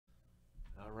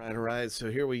All right. So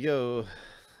here we go.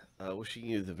 Wishing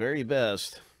you the very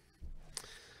best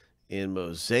in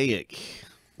Mosaic.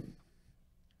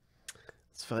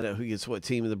 Let's find out who gets what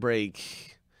team in the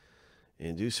break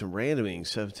and do some randoming.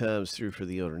 7 times through for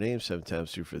the owner name, 7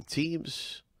 times through for the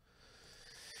teams.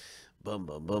 Bum,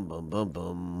 bum, bum, bum, bum,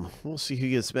 bum. We'll see who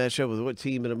gets matched up with what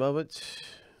team in a moment.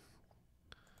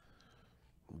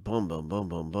 Bum, bum, bum,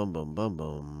 bum, bum, bum, bum,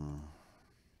 bum.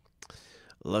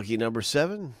 Lucky number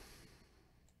 7.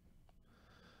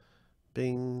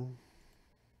 Bing.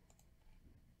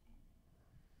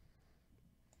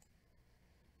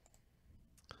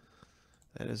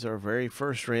 That is our very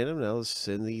first random. Now let's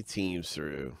send the teams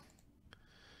through.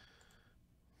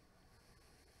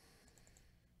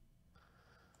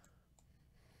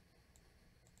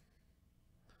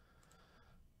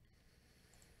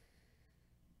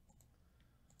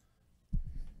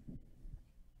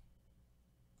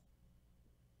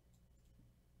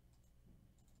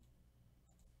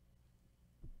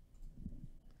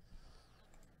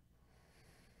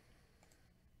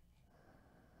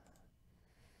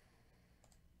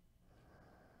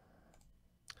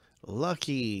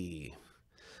 Lucky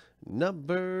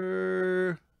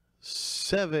number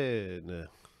 7.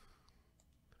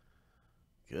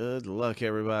 Good luck,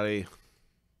 everybody.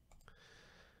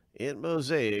 In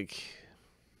Mosaic.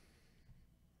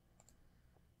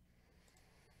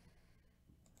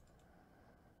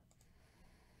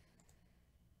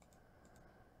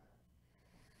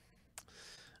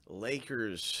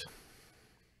 Lakers.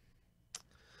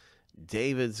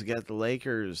 David's got the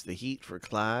Lakers. The Heat for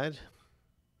Clyde.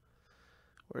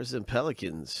 Where's the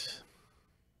Pelicans?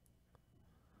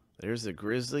 There's the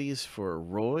Grizzlies for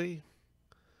Roy.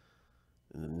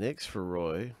 And the Knicks for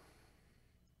Roy.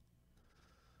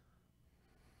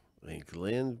 And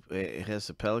Glenn has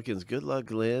the Pelicans. Good luck,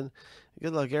 Glenn.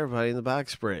 Good luck, everybody, in the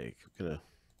box break. I'm going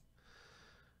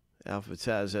to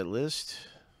alphabetize that list.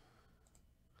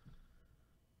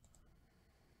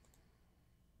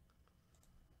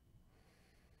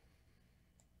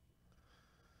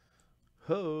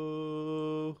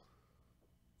 Ho.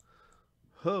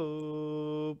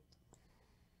 Ho.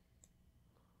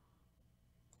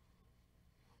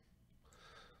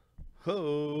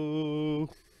 Ho.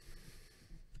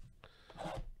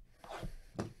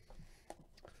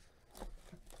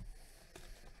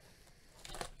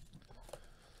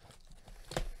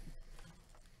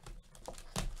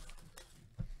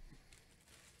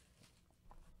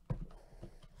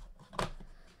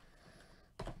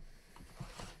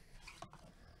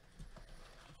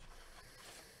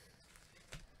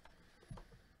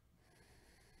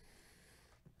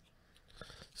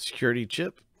 Security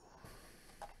chip.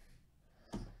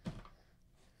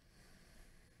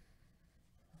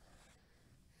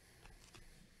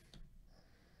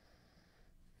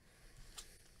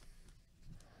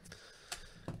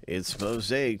 It's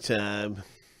Mosaic time.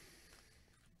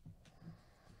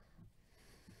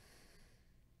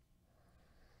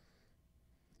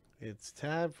 It's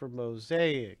time for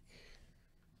Mosaic.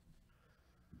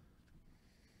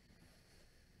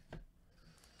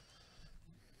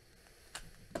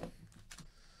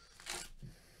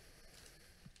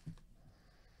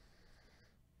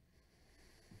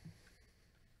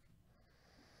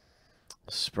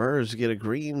 Spurs get a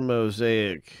green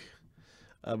Mosaic.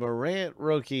 A Morant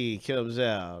rookie comes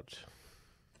out.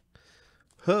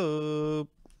 Hope.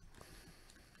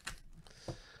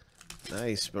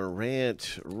 Nice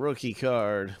Morant rookie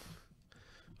card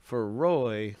for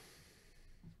Roy.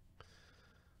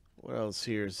 What else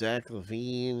here? Zach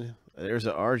LaVine. There's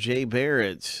a RJ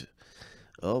Barrett.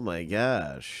 Oh my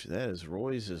gosh. That is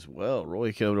Roy's as well.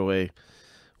 Roy coming away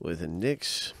with a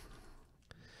Knicks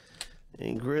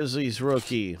and Grizzlies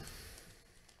rookie.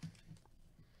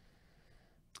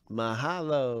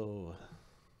 Mahalo.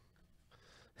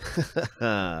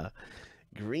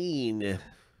 Green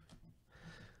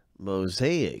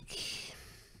Mosaic.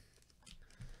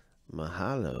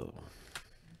 Mahalo.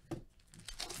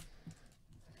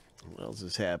 What else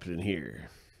is happening here?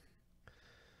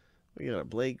 We got a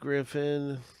Blake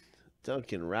Griffin,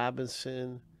 Duncan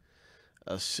Robinson,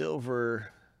 a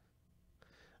silver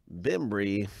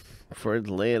Bembry for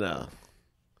Atlanta.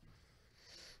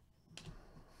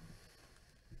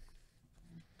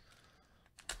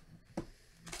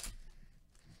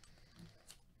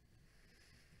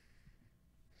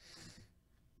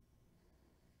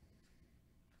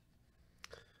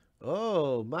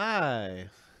 Oh, my.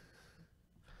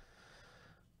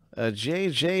 A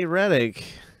J.J. Redick.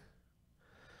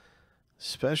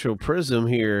 Special prism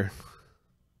here.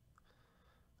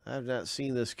 I've not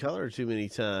seen this color too many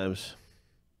times.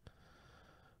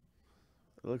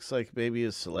 It looks like maybe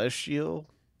a celestial.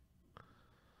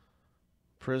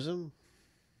 Prism.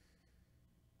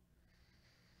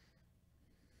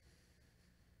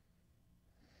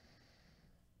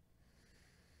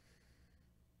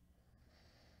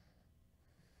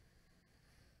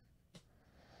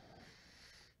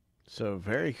 So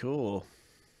very cool.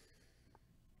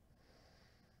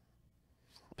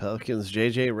 Pelicans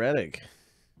J.J. Redick.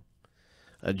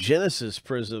 A Genesis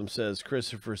Prism, says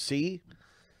Christopher C.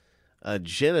 A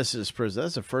Genesis Prism.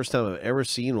 That's the first time I've ever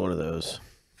seen one of those.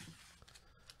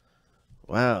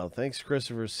 Wow. Thanks,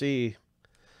 Christopher C.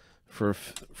 for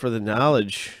the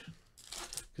knowledge.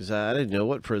 Because I didn't know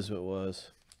what prism it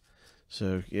was.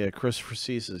 So, yeah, Christopher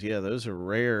C. says, yeah, those are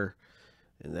rare.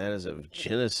 And that is a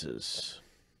Genesis.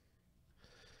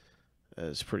 That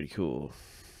is pretty cool.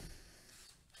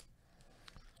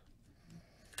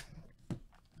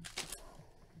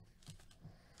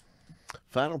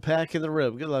 Final pack in the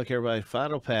rib. Good luck, everybody.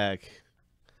 Final pack.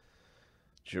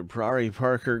 Jabari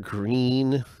Parker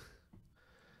green.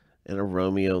 And a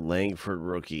Romeo Langford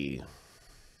rookie.